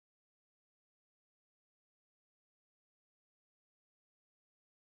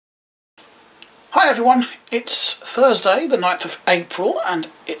Hi everyone, it's Thursday the 9th of April and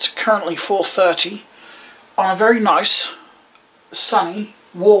it's currently 4:30 on a very nice, sunny,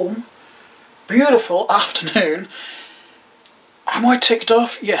 warm, beautiful afternoon. Am I ticked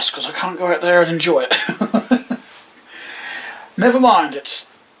off? Yes, because I can't go out there and enjoy it. Never mind, it's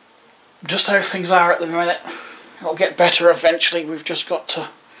just how things are at the minute. It'll get better eventually, we've just got to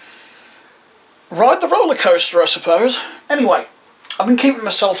ride the roller coaster, I suppose. Anyway, I've been keeping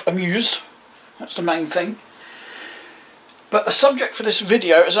myself amused. That's the main thing. But the subject for this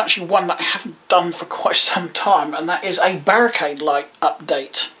video is actually one that I haven't done for quite some time, and that is a Barricade light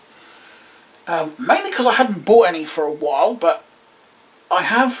update. Mainly because I hadn't bought any for a while, but I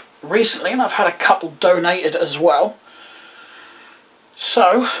have recently, and I've had a couple donated as well.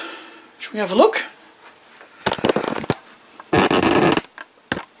 So, shall we have a look?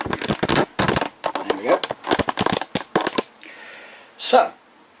 There we go. So,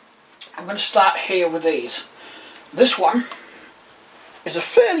 I'm going to start here with these. This one is a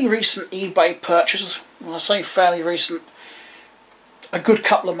fairly recent eBay purchase. When I say fairly recent, a good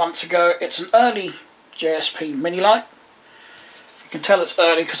couple of months ago. It's an early JSP mini light. You can tell it's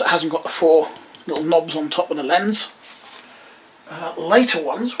early because it hasn't got the four little knobs on top of the lens. Later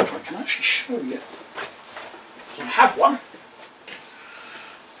ones, which I can actually show you, because I have one.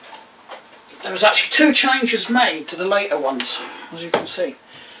 There was actually two changes made to the later ones, as you can see.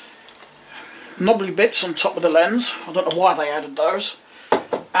 Knobbly bits on top of the lens, I don't know why they added those,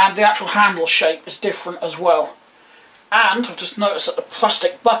 and the actual handle shape is different as well. And I've just noticed that the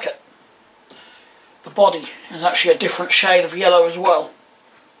plastic bucket, the body, is actually a different shade of yellow as well.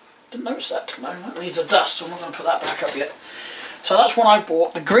 Didn't notice that. No, that needs a dust, so I'm not going to put that back up yet. So that's one I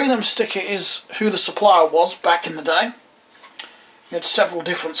bought. The Greenham sticker is who the supplier was back in the day. We had several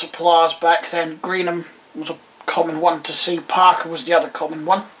different suppliers back then. Greenham was a common one to see, Parker was the other common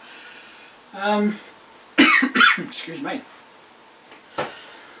one. Excuse me.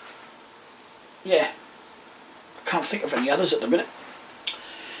 Yeah, I can't think of any others at the minute.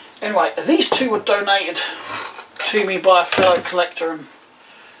 Anyway, these two were donated to me by a fellow collector and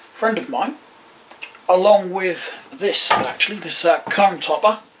friend of mine, along with this, actually, this cone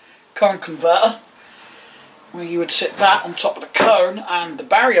topper, cone converter, where you would sit that on top of the cone, and the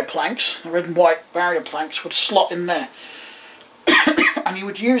barrier planks, the red and white barrier planks, would slot in there. And you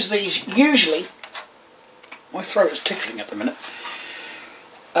would use these usually, my throat is tickling at the minute,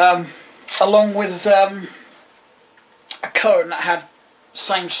 along with a cone that had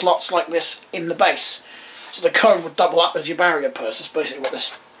same slots like this in the base. So the cone would double up as your barrier purse. That's basically what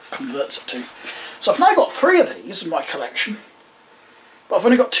this converts it to. So I've now got three of these in my collection, but I've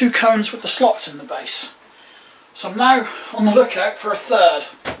only got two cones with the slots in the base. So I'm now on the lookout for a third.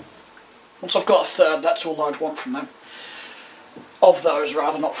 Once I've got a third, that's all I'd want from them. Of those,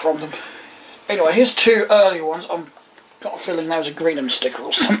 rather, not from them. Anyway, here's two early ones. I've got a feeling there was a Greenham sticker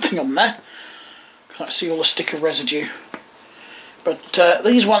or something on there. Can't see all the sticker residue. But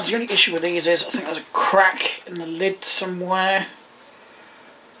these ones, the only issue with these is I think there's a crack in the lid somewhere.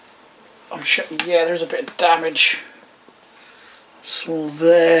 I'm sure, yeah, there's a bit of damage. It's all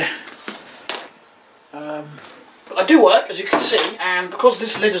there. But they do work, as you can see, and because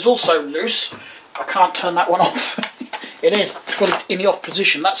this lid is also loose, I can't turn that one off. It is fully in the off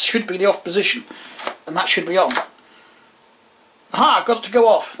position. That should be the off position, and that should be on. Aha, got it to go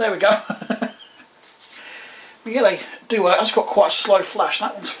off. There we go. But yeah, they do work. That's got quite a slow flash.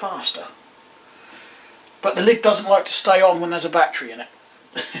 That one's faster. But the lid doesn't like to stay on when there's a battery in it.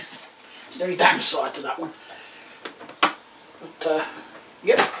 It's the only downside to that one. But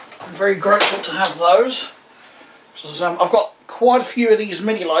yeah, I'm very grateful to have those. So, I've got quite a few of these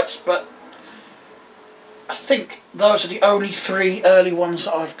mini lights, but I think those are the only three early ones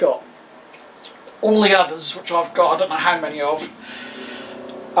that I've got. All the others, which I've got, I don't know how many of,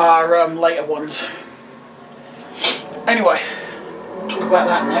 are later ones. Anyway, we'll talk about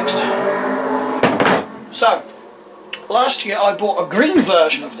that next. So, last year I bought a green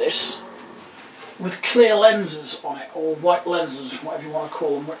version of this with clear lenses on it, or white lenses, whatever you want to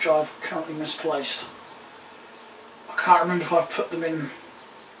call them, which I've currently misplaced. I can't remember if I've put them in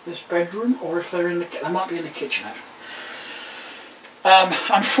this bedroom or if they're in the, they might be in the kitchen actually.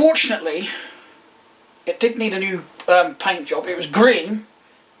 Unfortunately, it did need a new paint job. It was green,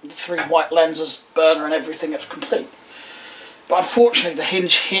 the three white lenses, burner and everything, it's complete. But unfortunately the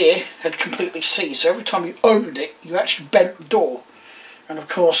hinge here had completely seized, so every time you opened it you actually bent the door, and of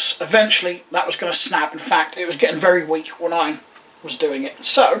course eventually that was going to snap. In fact, it was getting very weak when I was doing it.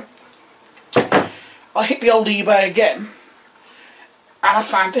 So I hit the old eBay again, and I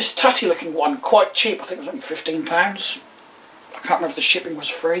found this tutty looking one quite cheap. I think it was only £15. I can't remember if the shipping was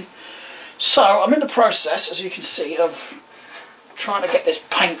free. So I'm in the process, as you can see, of trying to get this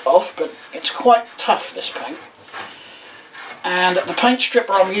paint off, but it's quite tough, this paint. And the paint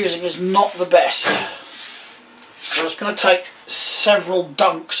stripper I'm using is not the best. So it's going to take several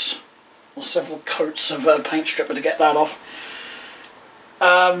dunks, or several coats of paint stripper to get that off.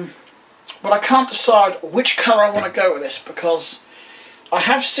 But I can't decide which colour I want to go with this, because I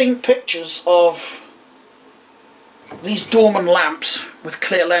have seen pictures of these Dorman lamps with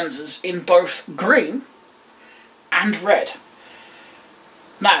clear lenses in both green and red.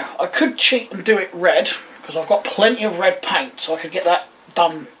 Now, I could cheat and do it red, because I've got plenty of red paint, so I could get that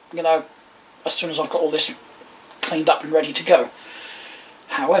done, you know, as soon as I've got all this cleaned up and ready to go.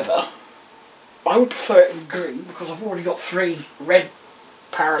 However, I would prefer it in green, because I've already got 3 red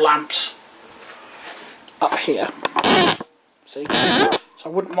power lamps up here. See? So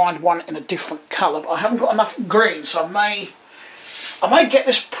I wouldn't mind one in a different colour, but I haven't got enough green, so I may get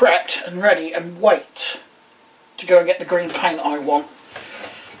this prepped and ready and wait to go and get the green paint I want.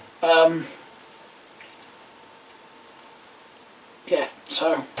 Yeah,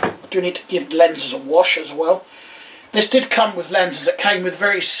 so I do need to give lenses a wash as well. This did come with lenses. It came with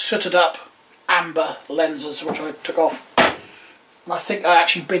very sooted up amber lenses, which I took off. And I think I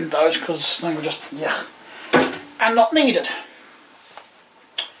actually binned those because they were just, yeah, and not needed.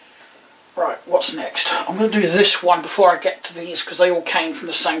 Right, what's next? I'm going to do this one before I get to these, because they all came from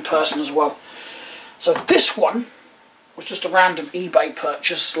the same person as well. So this one was just a random eBay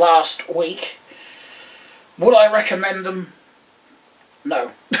purchase last week. Would I recommend them?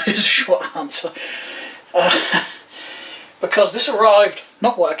 No, is a short answer. Because this arrived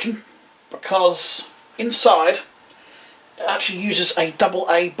not working, because inside it actually uses a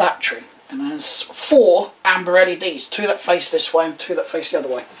AA battery. And there's 4 amber LEDs, 2 that face this way and 2 that face the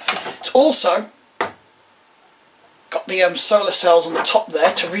other way. It's also got the solar cells on the top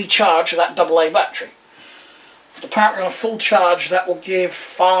there to recharge that AA battery. And apparently on a full charge that will give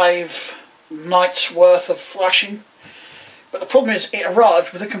 5 nights worth of flashing. But the problem is it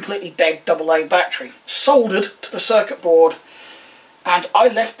arrived with a completely dead AA battery, soldered to the circuit board, and I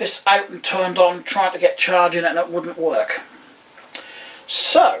left this out and turned on trying to get charge in it and it wouldn't work.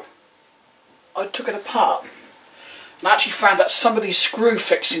 So I took it apart and I actually found that some of these screw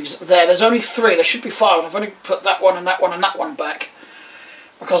fixings there's only 3, there should be 5. I've only put that one and that one and that one back,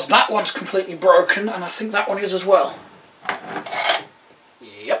 because that one's completely broken and I think that one is as well.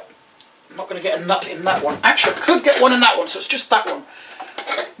 Yep, I'm not going to get a nut in that one. Actually I could get one in that one, so it's just that one.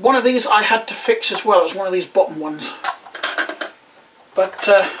 One of these I had to fix as well as one of these bottom ones, but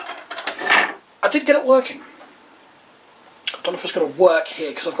I did get it working. I don't know if it's going to work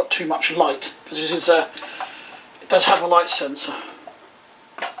here because I've got too much light, because this is it does have a light sensor.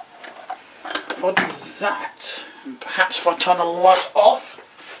 If I do that, and perhaps if I turn the light off,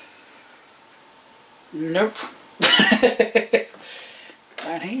 nope.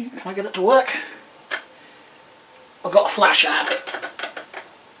 Down here, can I get it to work? I've got a flash out of it.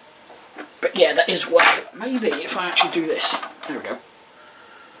 But yeah, that is working. Maybe if I actually do this, there we go.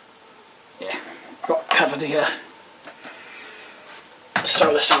 Yeah, got to cover the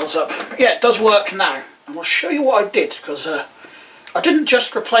solar cells up. But yeah, it does work now, and I'll show you what I did, because I didn't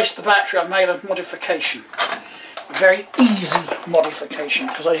just replace the battery, I made a modification, a very easy modification,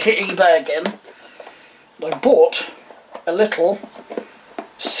 because I hit eBay again and I bought a little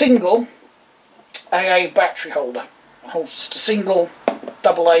single AA battery holder. It holds just a single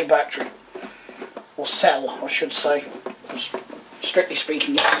AA battery, or cell I should say, because strictly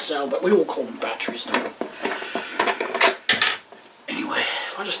speaking it's a cell, but we all call them batteries, don't we?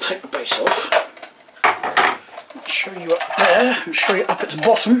 If I just take the base off, I'll show you up there and show you up its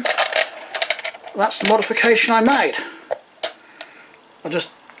bottom. That's the modification I made. I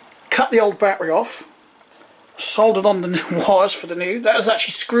just cut the old battery off, soldered on the new wires for the new. That is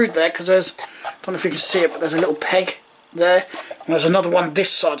actually screwed there because there's, I don't know if you can see it, but there's a little peg there, and there's another one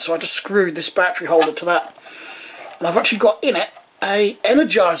this side, so I just screwed this battery holder to that. And I've actually got in it a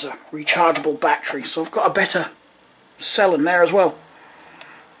Energizer rechargeable battery, so I've got a better cell in there as well.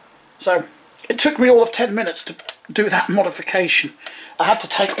 So it took me all of 10 minutes to do that modification. I had to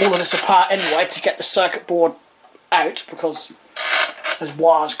take all of this apart anyway to get the circuit board out, because there's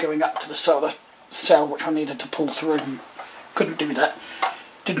wires going up to the solar cell which I needed to pull through and couldn't do that.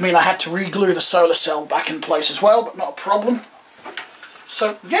 Did mean I had to re-glue the solar cell back in place as well, but not a problem.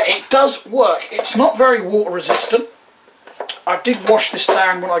 So yeah, it does work. It's not very water resistant. I did wash this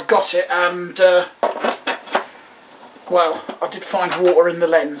down when I got it, and well, I did find water in the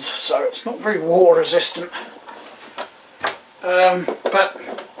lens, so it's not very water resistant. But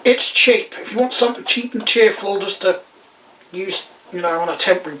it's cheap. If you want something cheap and cheerful just to use, you know, on a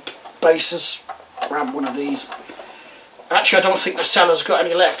temporary bases, grab one of these. Actually, I don't think the seller's got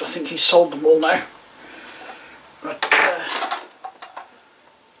any left. I think he's sold them all now. But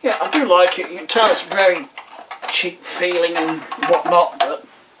yeah, I do like it. You can tell it's very cheap feeling and whatnot, but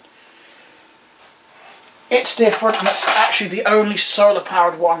it's different, and it's actually the only solar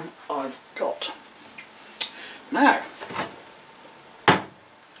powered one I've got. Now,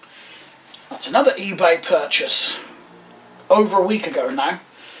 that's another eBay purchase over a week ago now,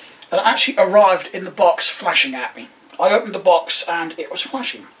 and it actually arrived in the box flashing at me. I opened the box and it was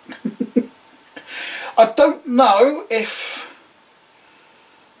flashing. I don't know if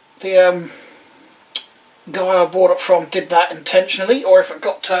the guy I bought it from did that intentionally or if it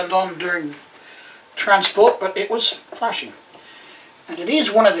got turned on during transport, but it was flashing. And it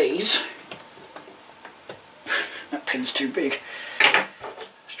is one of these. That pin's too big.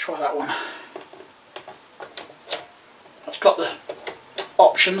 Let's try that one. It's got the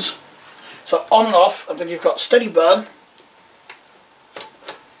options. So on and off, and then you've got steady burn.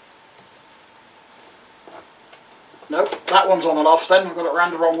 Nope, that one's on and off then. I've got it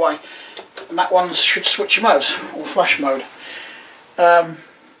round the wrong way. And that one should switch mode, or flash mode. Can't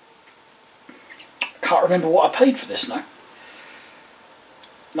remember what I paid for this now.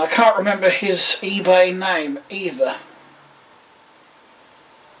 And I can't remember his eBay name either.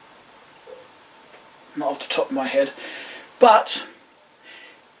 Not off the top of my head. But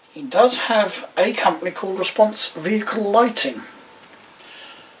he does have a company called Response Vehicle Lighting.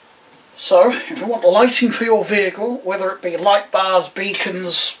 So, if you want lighting for your vehicle, whether it be light bars,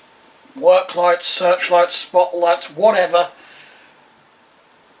 beacons, work lights, searchlights, spotlights, whatever,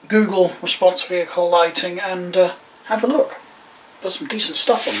 Google Response Vehicle Lighting and have a look. There's some decent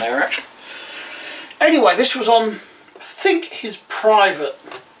stuff on there actually. Anyway, this was on, I think, his private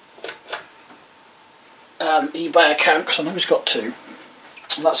eBay account, because I know he's got two.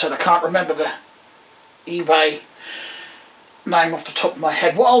 And that said, I can't remember the eBay name off the top of my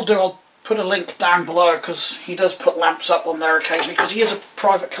head. What I'll do, I'll put a link down below, because he does put lamps up on there occasionally, because he is a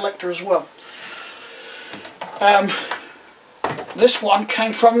private collector as well. This one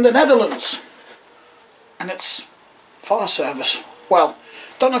came from the Netherlands, and it's fire service. Well,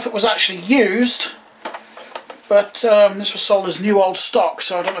 don't know if it was actually used, but this was sold as new old stock,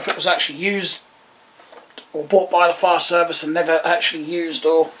 so I don't know if it was actually used or bought by the fire service and never actually used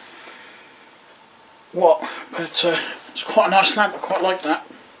or what, but it's quite a nice lamp. I quite like that.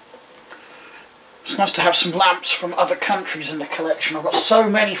 It's nice to have some lamps from other countries in the collection. I've got so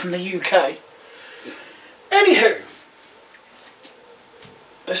many from the UK. Anywho,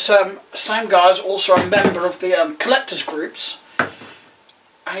 this same guy is also a member of the collectors groups,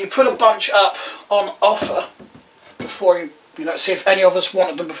 and he put a bunch up on offer before you know, see if any of us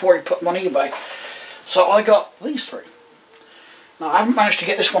wanted them before he put them on eBay. So I got these three. Now I haven't managed to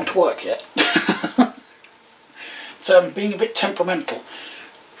get this one to work yet. It's being a bit temperamental.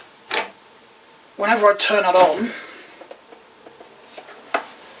 Whenever I turn it on,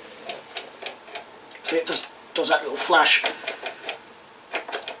 see, it just does that little flash.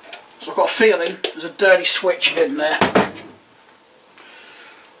 So I've got a feeling there's a dirty switch in there,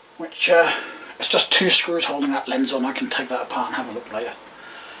 which it's just two screws holding that lens on. I can take that apart and have a look later.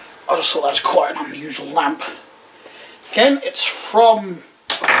 I just thought that was quite an unusual lamp. Again, it's from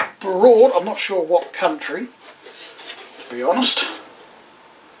abroad. I'm not sure what country, to be honest.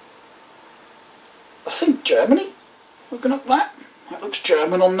 I think Germany. Looking at that, that looks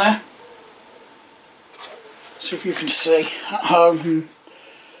German on there. See if you can see at home.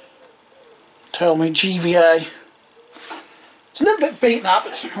 Tell me, GVA. It's a little bit beaten up.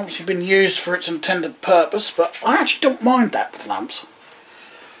 It's obviously been used for its intended purpose, but I actually don't mind that with lamps.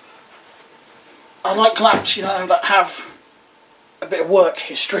 I like lamps, you know, that have a bit of work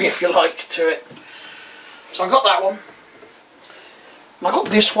history, if you like, to it. So I got that one. And I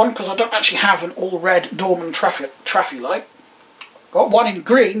got this one because I don't actually have an all-red Dorman traffic light. Got one in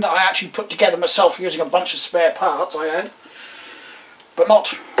green that I actually put together myself using a bunch of spare parts I had. But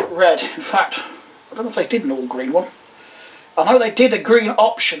not red. In fact, I don't know if they did an all-green one. I know they did a green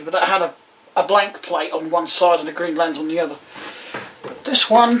option, but that had a blank plate on one side and a green lens on the other. But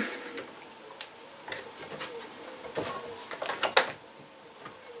this one,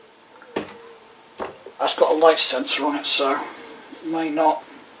 that's got a light sensor on it, so it may not.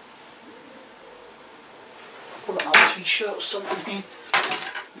 Put another t-shirt or something here.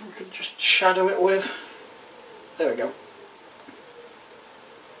 We could just shadow it with. There we go.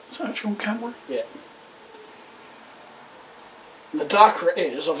 Is that actually on camera? Yeah. And the darker it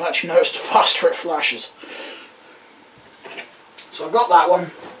is, I've actually noticed the faster it flashes. So I've got that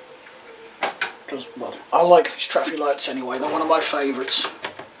one. Because, well, I like these traffic lights anyway. They're one of my favourites.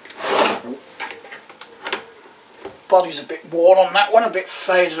 Body's a bit worn on that one, a bit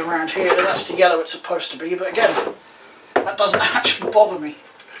faded around here. That's the yellow it's supposed to be, but again, that doesn't actually bother me.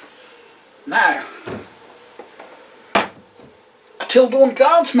 Now, a Till Dawn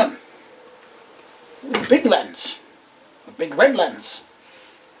Guardsman with a big lens, a big red lens.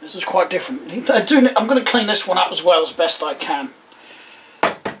 This is quite different. I'm going to clean this one up as well as best I can.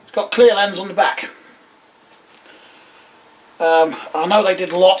 It's got clear lens on the back. I know they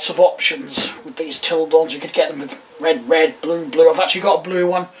did lots of options with these Till Dawns. You could get them with red, blue. I've actually got a blue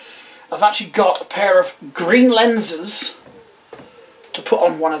one. I've actually got a pair of green lenses to put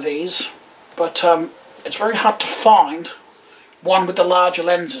on one of these, but it's very hard to find one with the larger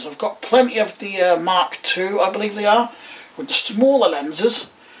lenses. I've got plenty of the Mark II, I believe they are, with the smaller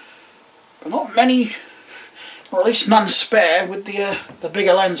lenses, but not many, or at least none spare with the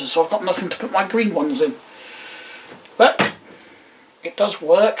bigger lenses, so I've got nothing to put my green ones in. But it does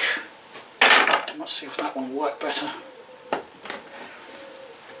work. Let's see if that one will work better.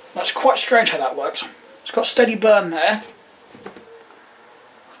 That's quite strange how that works. It's got steady burn there.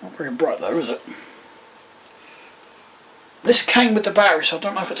 It's not very bright though, is it? This came with the battery, so I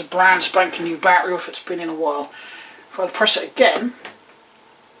don't know if it's a brand spanking new battery or if it's been in a while. If I press it again,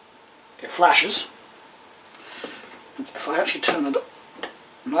 it flashes. If I actually turn it up,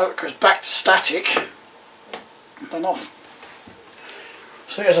 no, it goes back to static, and then off.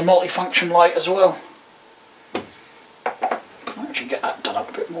 So here's a multi-function light as well. I'll actually get that done up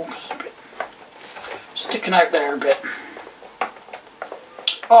a bit more because it's a bit sticking out there a bit.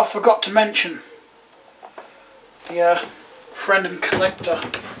 Oh, I forgot to mention the friend and collector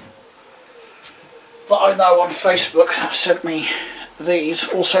that I know on Facebook that sent me these,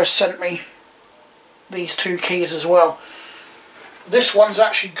 also sent me these two keys as well. This one's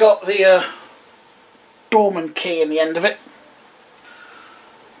actually got the Dorman key in the end of it,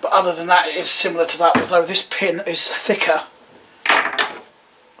 but other than that it is similar to that, although this pin is thicker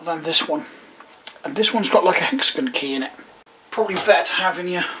than this one, and this one's got like a hexagon key in it. Probably better to have in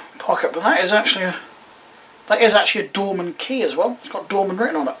your pocket, but that is actually a Dorman key as well. It's got Dorman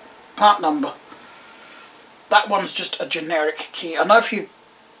written on it, part number. That one's just a generic key. I know if you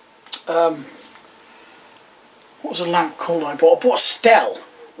what was the lamp called I bought? I bought a Stell,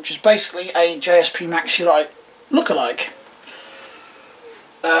 which is basically a JSP Maxi-Lite lookalike.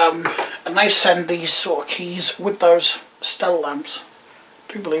 And they send these sort of keys with those Stell lamps.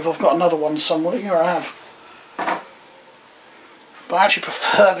 I do believe I've got another one somewhere. Here I have. But I actually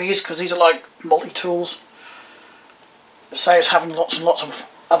prefer these because these are like multi-tools. It saves having lots and lots of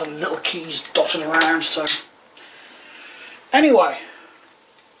other little keys dotted around, so... Anyway,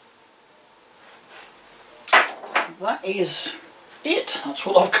 that is it. That's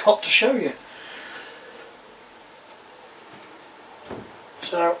what I've got to show you.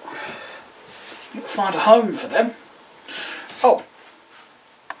 So, you'll find a home for them. Oh,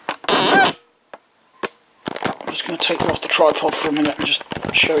 I'm just going to take you off the tripod for a minute and just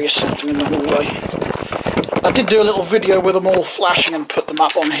show you something in the hallway. I did do a little video with them all flashing and put them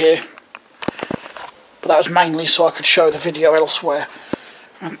up on here, but that was mainly so I could show the video elsewhere.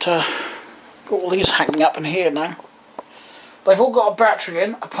 And got all these hanging up in here now. They've all got a battery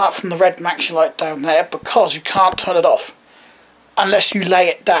in, apart from the red Maxi-Lite down there, because you can't turn it off unless you lay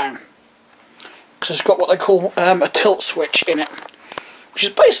it down, because it's got what they call a tilt switch in it, which is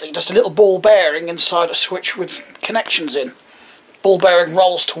basically just a little ball bearing inside a switch with connections in. Ball bearing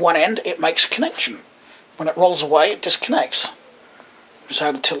rolls to one end, it makes a connection. When it rolls away, it disconnects. That's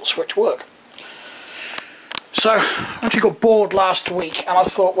how the tilt switch works. So, I actually got bored last week and I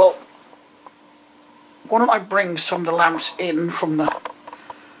thought, well, why don't I bring some of the lamps in from the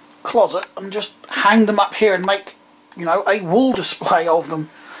closet and just hang them up here and make, you know, a wall display of them.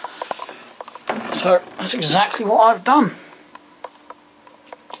 So that's exactly what I've done.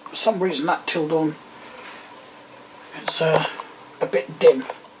 For some reason that Till Dawn is a bit dim.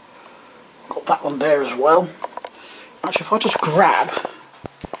 Got that one there as well. Actually, if I just grab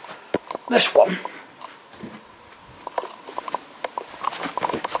this one,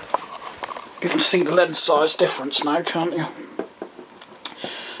 you can see the lens size difference now, can't you?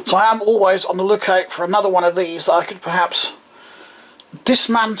 So I am always on the lookout for another one of these that I could perhaps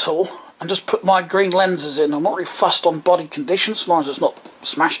dismantle and just put my green lenses in. I'm not really fussed on body condition as long as it's not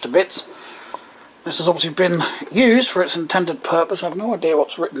smashed to bits. This has obviously been used for its intended purpose. I have no idea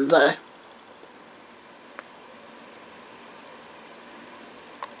what's written there.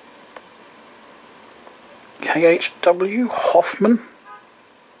 KHW Hoffman.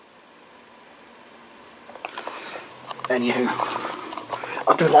 Anywho,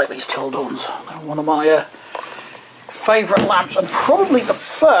 I do like these Till Dawns. They're one of my favourite lamps, and probably the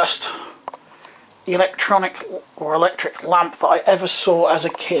first electronic or electric lamp that I ever saw as a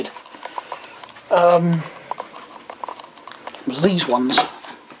kid. It was these ones that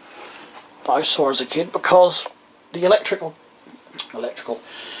I saw as a kid, because the electric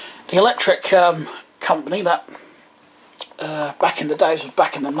company that back in the days, was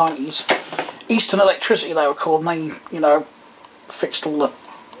back in the 90s, Eastern Electricity they were called, and they, you know, fixed all the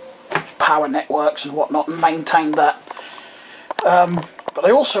power networks and whatnot and maintained that. But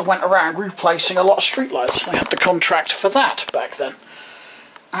they also went around replacing a lot of streetlights. They had the contract for that back then.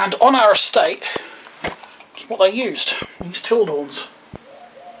 And on our estate, that's what they used, these Tildorns.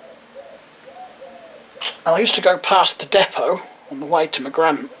 And I used to go past the depot on the way to my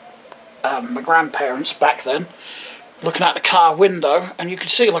grandparents back then, looking out the car window, and you could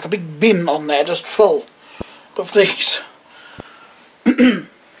see like a big bin on there just full of these.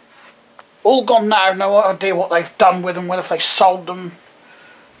 All gone now, no idea what they've done with them, whether they sold them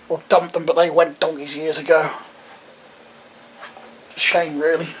or dumped them, but they went donkeys years ago. It's a shame,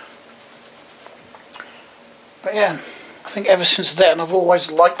 really. But yeah, I think ever since then I've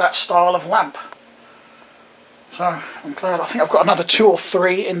always liked that style of lamp. So I'm glad. I think I've got another 2 or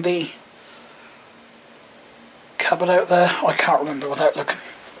 3 in the cupboard out there. I can't remember without looking.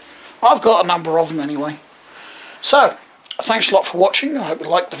 I've got a number of them anyway. So, thanks a lot for watching. I hope you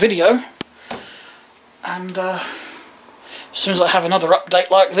liked the video. And as soon as I have another update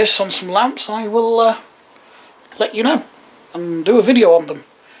like this on some lamps, I will let you know and do a video on them.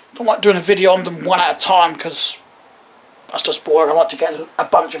 I don't like doing a video on them one at a time, because that's just boring. I like to get a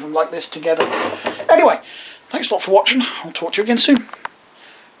bunch of them like this together. Anyway, thanks a lot for watching. I'll talk to you again soon.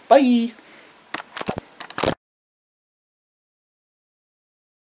 Bye.